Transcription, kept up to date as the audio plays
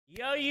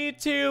Yo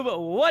YouTube,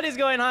 what is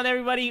going on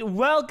everybody?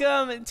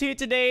 Welcome to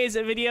today's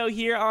video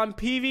here on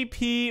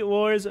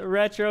PvPWars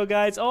Retro,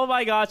 guys. Oh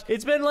my gosh,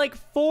 it's been like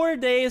 4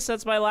 days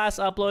since my last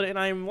upload, and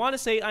I want to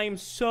say I am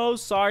so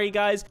sorry,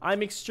 guys.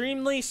 I'm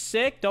extremely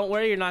sick. Don't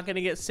worry, you're not going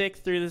to get sick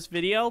through this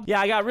video.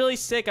 Yeah, I got really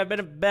sick. I've been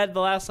in bed the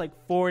last like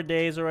 4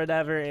 days or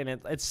whatever, and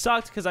it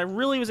sucked because I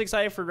really was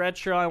excited for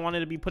Retro. I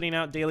wanted to be putting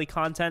out daily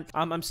content.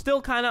 I'm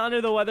still kind of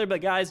under the weather,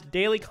 but guys,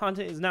 daily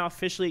content is now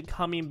officially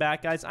coming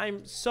back, guys.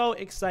 I'm so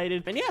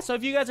excited. And yeah, so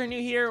if you guys are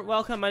new here,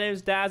 welcome. My name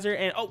is Dazzer,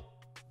 and oh,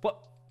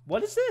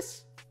 what is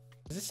this?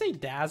 Does it say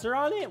Dazzer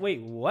on it?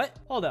 Wait, what?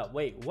 Hold up,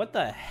 wait, what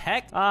the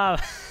heck?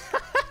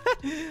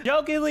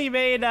 Jokingly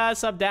made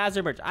some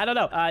Dazzer merch. I don't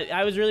know.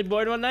 I was really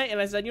bored one night, and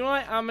I said, you know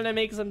what? I'm gonna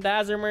make some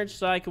Dazzer merch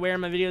so I can wear in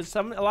my videos.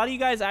 A lot of you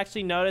guys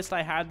actually noticed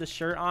I had the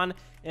shirt on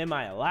in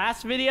my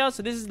last video,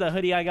 so this is the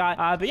hoodie I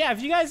got. But yeah,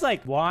 if you guys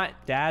like want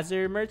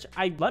Dazzer merch,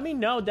 let me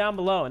know down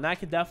below, and that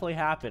could definitely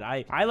happen.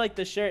 I like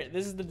the shirt.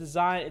 This is the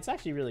design. It's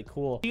actually really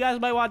cool. You guys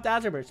might want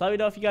Dazzer merch. Let me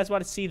know if you guys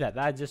want to see that.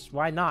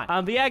 Why not?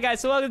 But yeah, guys,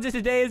 so welcome to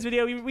today's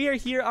video. We are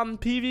here on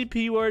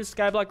PvPWars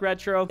Skyblock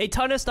Retro. A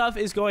ton of stuff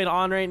is going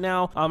on right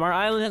now. Our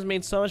island has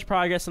made so much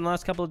progress in the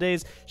last couple of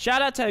days.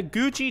 Shout out to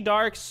Gucci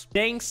Darks,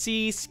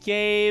 Banksy,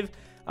 Scave,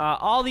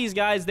 all these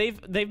guys.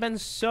 They've been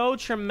so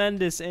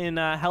tremendous in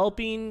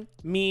helping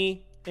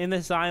me in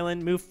this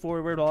island move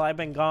forward while I've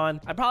been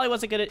gone. I probably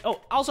wasn't gonna,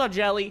 also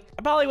Jelly,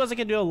 I probably wasn't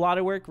gonna do a lot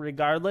of work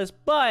regardless,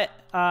 but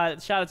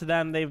shout out to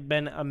them. They've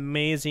been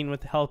amazing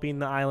with helping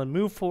the island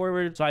move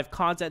forward, so I have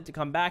content to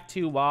come back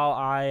to while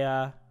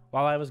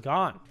I was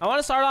gone. I want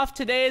to start off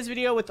today's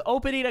video with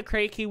opening a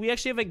crate key. We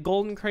actually have a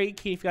golden crate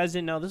key. If you guys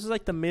didn't know, this is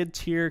like the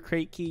mid-tier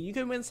crate key. You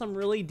can win some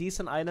really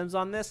decent items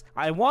on this.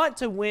 I want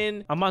to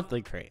win a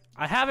monthly crate.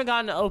 I haven't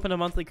gotten to open a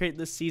monthly crate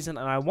this season,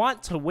 and I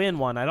want to win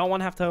one. I don't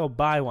want to have to go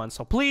buy one.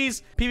 So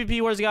please,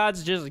 PvPWars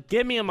gods, just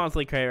give me a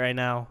monthly crate right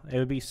now. It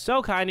would be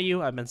so kind of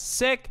you. I've been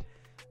sick.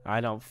 I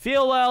don't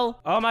feel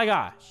well. Oh my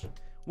gosh.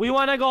 We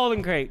won a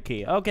golden crate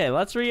key. Okay,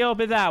 let's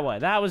reopen that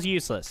one. That was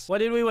useless. What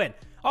did we win?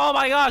 Oh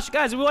my gosh,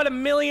 guys, we won $1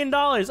 million.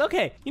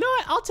 Okay, you know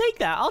what? I'll take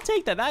that. I'll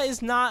take that. That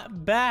is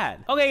not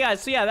bad. Okay,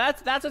 guys, so yeah,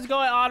 that's what's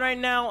going on right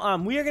now.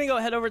 We are gonna go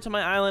head over to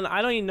my island.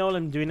 I don't even know what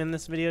I'm doing in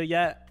this video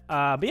yet.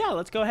 But yeah,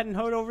 let's go ahead and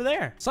head over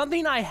there.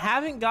 Something I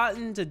haven't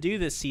gotten to do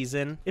this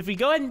season, if we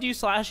go ahead and do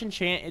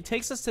 /enchant, it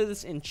takes us to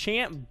this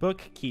enchant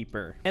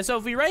bookkeeper. And so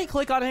if we right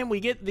click on him, we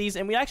get these,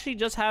 and we actually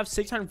just have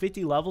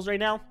 650 levels right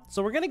now.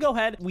 So we're gonna go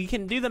ahead, we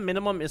can do the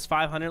minimum is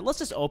 500. Let's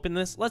just open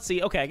this. Let's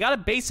see. Okay, I got a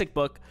basic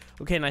book.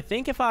 Okay, and I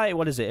think if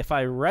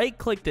I right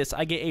click this,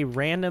 I get a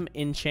random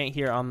enchant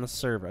here on the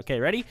server. Okay,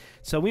 ready?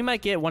 So we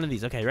might get one of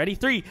these. Okay, ready?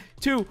 3,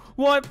 2,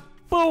 1.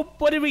 Boom.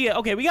 What did we get?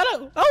 Okay, we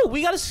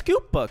got a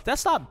scoop book.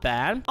 That's not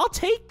bad. I'll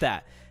take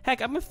that. Heck,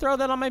 I'm gonna throw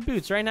that on my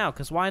boots right now,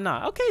 because why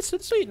not? Okay, so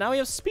sweet. Now we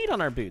have speed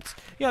on our boots.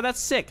 Yeah, that's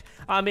sick.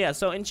 Yeah,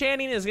 so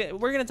enchanting is,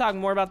 we're gonna talk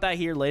more about that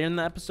here later in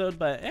the episode,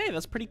 but hey,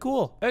 that's pretty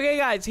cool. Okay,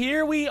 guys,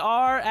 here we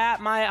are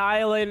at my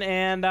island,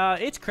 and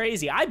it's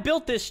crazy. I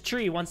built this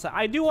tree once.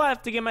 I do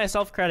have to give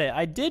myself credit.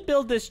 I did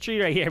build this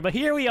tree right here, but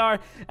here we are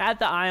at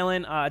the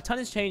island. A ton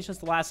has changed since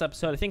the last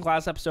episode. I think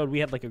last episode we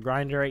had like a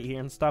grinder right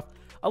here and stuff.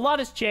 A lot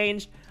has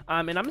changed,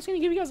 and I'm just going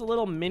to give you guys a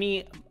little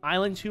mini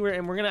island tour,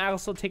 and we're going to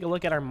also take a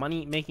look at our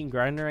money-making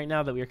grinder right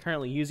now that we are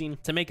currently using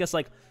to make us,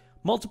 like,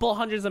 multiple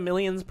hundreds of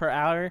millions per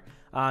hour,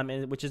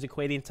 which is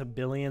equating to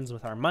billions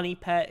with our money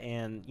pet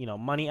and, you know,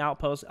 money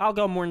outpost. I'll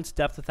go more into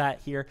depth with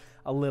that here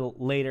a little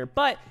later,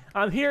 but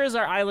here is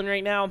our island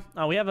right now.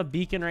 We have a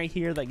beacon right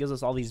here that gives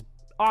us all these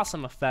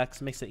awesome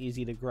effects, makes it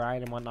easy to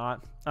grind and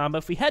whatnot. But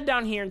if we head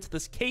down here into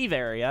this cave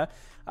area,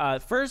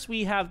 first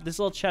we have this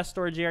little chest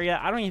storage area.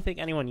 I don't even think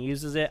anyone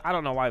uses it. I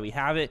don't know why we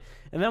have it.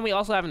 And then we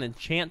also have an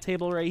enchant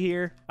table right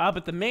here.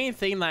 But the main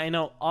thing that I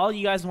know all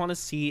you guys want to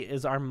see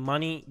is our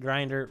money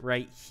grinder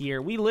right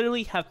here. We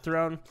literally have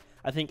thrown,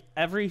 I think,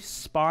 every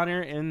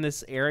spawner in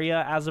this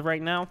area as of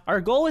right now.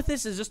 Our goal with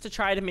this is just to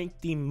try to make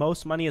the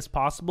most money as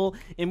possible,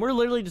 and we're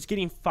literally just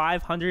getting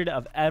 500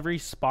 of every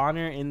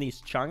spawner in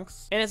these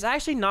chunks, and it's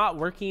actually not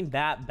working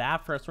that bad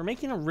for us. We're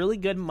making a really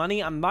good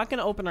money. I'm not going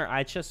to open our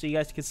eye chest so you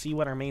guys can see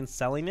what our main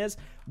selling is,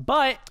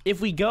 but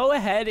if we go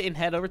ahead and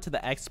head over to the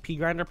XP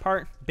grinder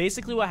part,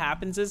 basically what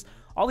happens is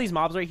all these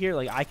mobs right here,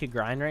 like I could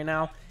grind right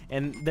now,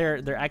 and they're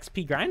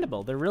XP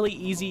grindable. They're really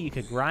easy. You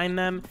could grind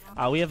them.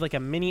 We have like a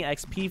mini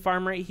XP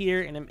farm right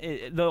here,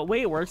 and the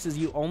way it works is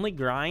you only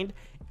grind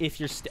if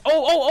you're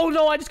oh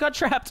no, I just got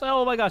trapped.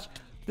 Oh my gosh,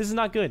 this is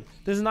not good.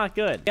 This is not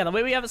good. Yeah, the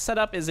way we have it set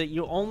up is that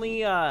you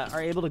only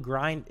are able to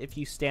grind if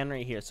you stand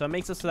right here. So it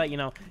makes it so that, you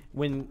know,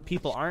 when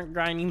people aren't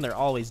grinding, they're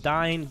always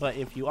dying. But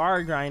if you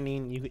are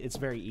grinding, it's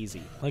very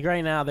easy. Like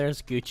right now,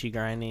 there's Gucci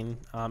grinding,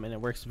 and it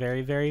works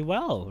very, very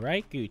well,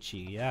 right,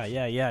 Gucci?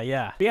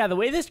 Yeah. But yeah, the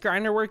way this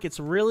grinder works, it's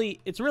really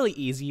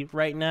easy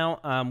right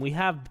now. We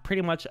have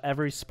pretty much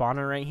every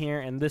spawner right here,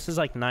 and this is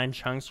like 9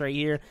 chunks right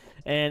here,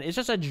 and it's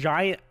just a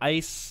giant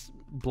ice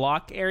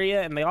block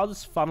area, and they all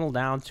just funnel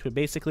down to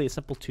basically a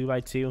simple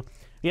 2x2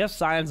 We have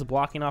scions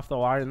blocking off the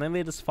water, and then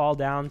they just fall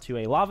down to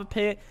a lava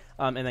pit,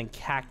 and then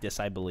cactus,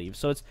 I believe.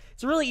 So it's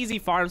a really easy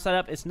farm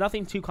setup. It's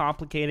nothing too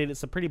complicated.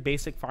 It's a pretty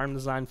basic farm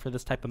design for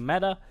this type of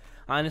meta,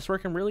 and it's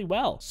working really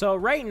well. So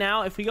right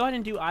now, if we go ahead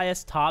and do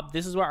IS top,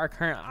 this is where our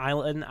current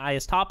island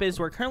IS top is.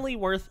 We're currently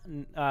worth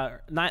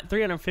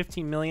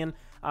 315 million.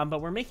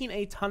 But we're making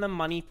a ton of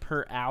money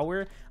per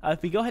hour.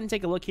 If we go ahead and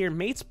take a look here,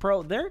 Mates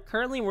Pro, they're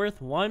currently worth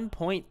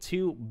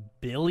 1.2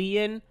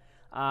 billion.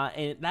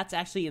 And that's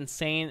actually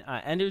insane.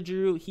 Ender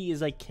Drew, he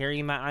is like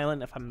carrying that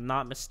island, if I'm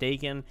not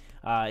mistaken.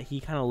 He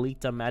kind of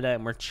leaked a meta,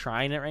 and we're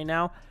trying it right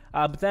now.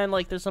 But then,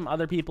 like, there's some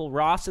other people.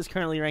 Ross is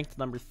currently ranked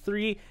number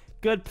 3.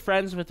 Good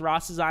friends with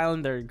Ross's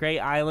island. They're a great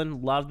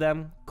island. Love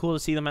them. Cool to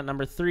see them at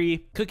number 3.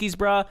 Cookies,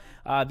 bruh.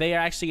 They are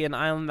actually an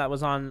island that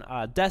was on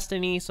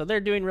Destiny, so they're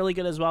doing really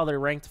good as well. They're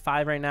ranked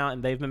 5 right now,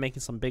 and they've been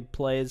making some big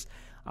plays.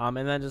 And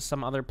then just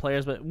some other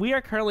players, but we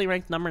are currently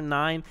ranked number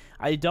 9.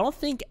 I don't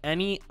think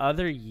any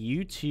other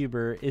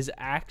YouTuber is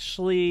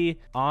actually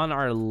on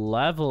our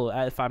level,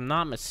 if I'm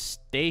not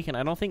mistaken.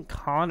 I don't think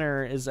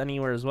Connor is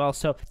anywhere as well.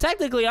 So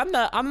technically, I'm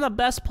the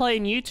best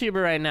playing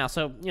YouTuber right now.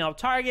 So, you know,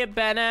 Target,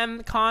 Ben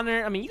M,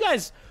 Connor. I mean, you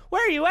guys,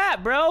 where are you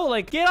at, bro?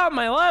 Like, get on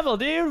my level,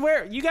 dude.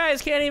 Where you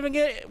guys can't even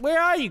get?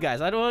 Where are you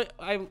guys?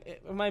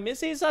 Am I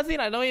missing something?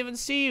 I don't even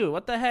see you.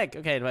 What the heck?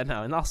 Okay, but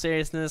no, in all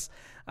seriousness.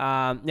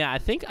 Yeah, I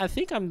think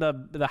I'm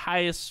the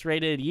highest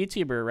rated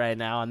YouTuber right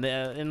now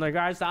in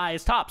regards to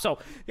IS top. So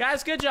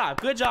guys, good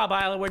job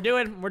Island. We're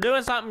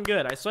doing something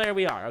good. I swear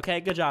we are. Okay,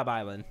 good job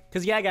Island.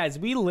 Because yeah, guys,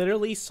 we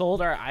literally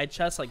sold our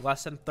iChest like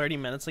less than 30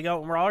 minutes ago,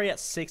 and we're already at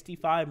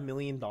 $65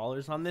 million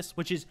on this,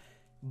 which is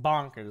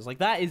bonkers. Like,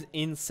 that is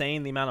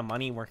insane, the amount of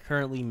money we're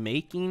currently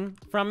making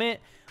from it.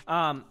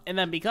 And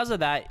then because of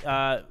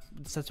that,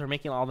 since we're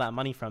making all that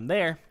money from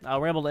there,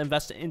 we're able to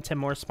invest into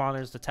more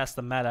spawners to test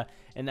the meta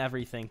and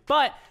everything.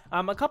 But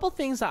a couple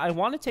things that I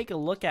want to take a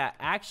look at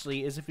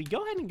actually is if we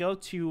go ahead and go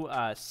to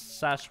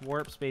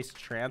 /warp space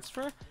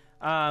transfer,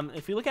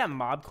 if we look at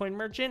Mobcoin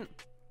Merchant,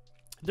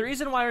 the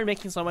reason why we're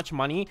making so much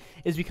money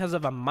is because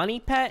of a money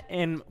pet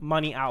and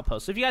money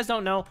outpost. So if you guys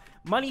don't know,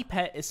 money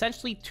pet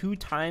essentially 2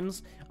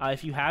 times,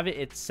 if you have it,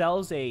 it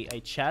sells a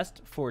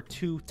chest for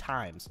 2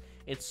 times.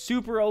 It's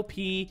super OP.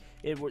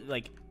 It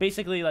like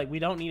basically like we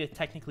don't need a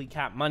technically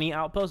capped money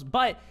outpost,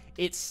 but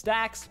it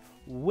stacks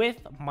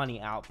with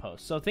money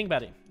outpost. So think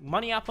about it.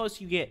 Money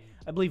outpost, you get,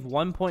 I believe,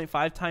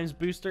 1.5 times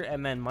booster,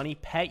 and then money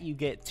pet, you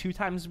get 2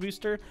 times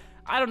booster.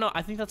 I don't know.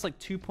 I think that's like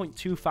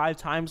 2.25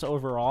 times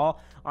overall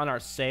on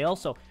our sale.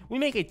 So we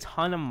make a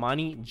ton of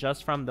money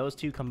just from those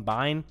 2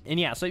 combined. And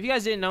yeah, so if you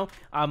guys didn't know,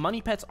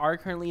 money pets are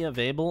currently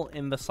available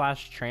in the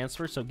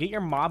 /transfer. So get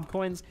your mob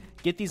coins,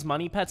 get these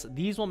money pets.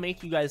 These will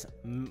make you guys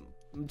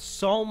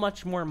so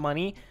much more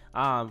money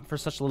for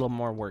such a little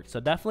more work. So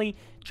definitely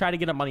try to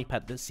get a money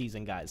pet this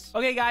season, guys.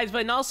 Okay, guys,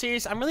 but in all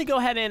seriousness, I'm really go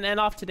ahead and end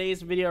off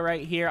today's video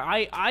right here.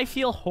 I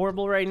feel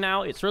horrible right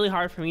now. It's really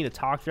hard for me to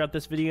talk throughout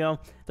this video.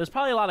 There's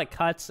probably a lot of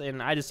cuts,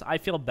 and I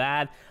feel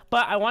bad,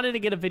 but I wanted to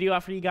get a video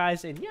out for you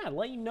guys, and yeah,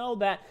 let you know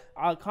that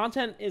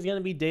content is going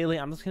to be daily.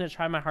 I'm just going to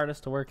try my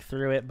hardest to work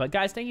through it. But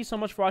guys, thank you so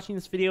much for watching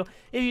this video.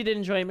 If you did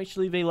enjoy it, make sure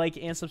to leave a like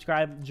and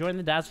subscribe. Join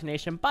the Dazzler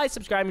Nation by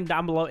subscribing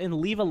down below, and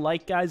leave a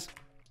like, guys.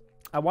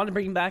 I want to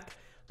bring back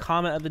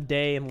comment of the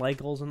day and like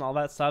goals and all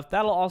that stuff.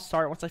 That'll all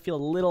start once I feel a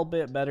little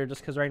bit better,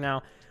 just because right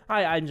now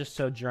I'm just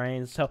so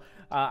drained. So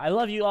I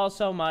love you all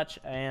so much,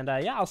 and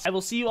yeah, I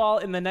will see you all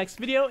in the next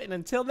video, and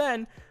until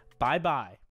then, bye bye.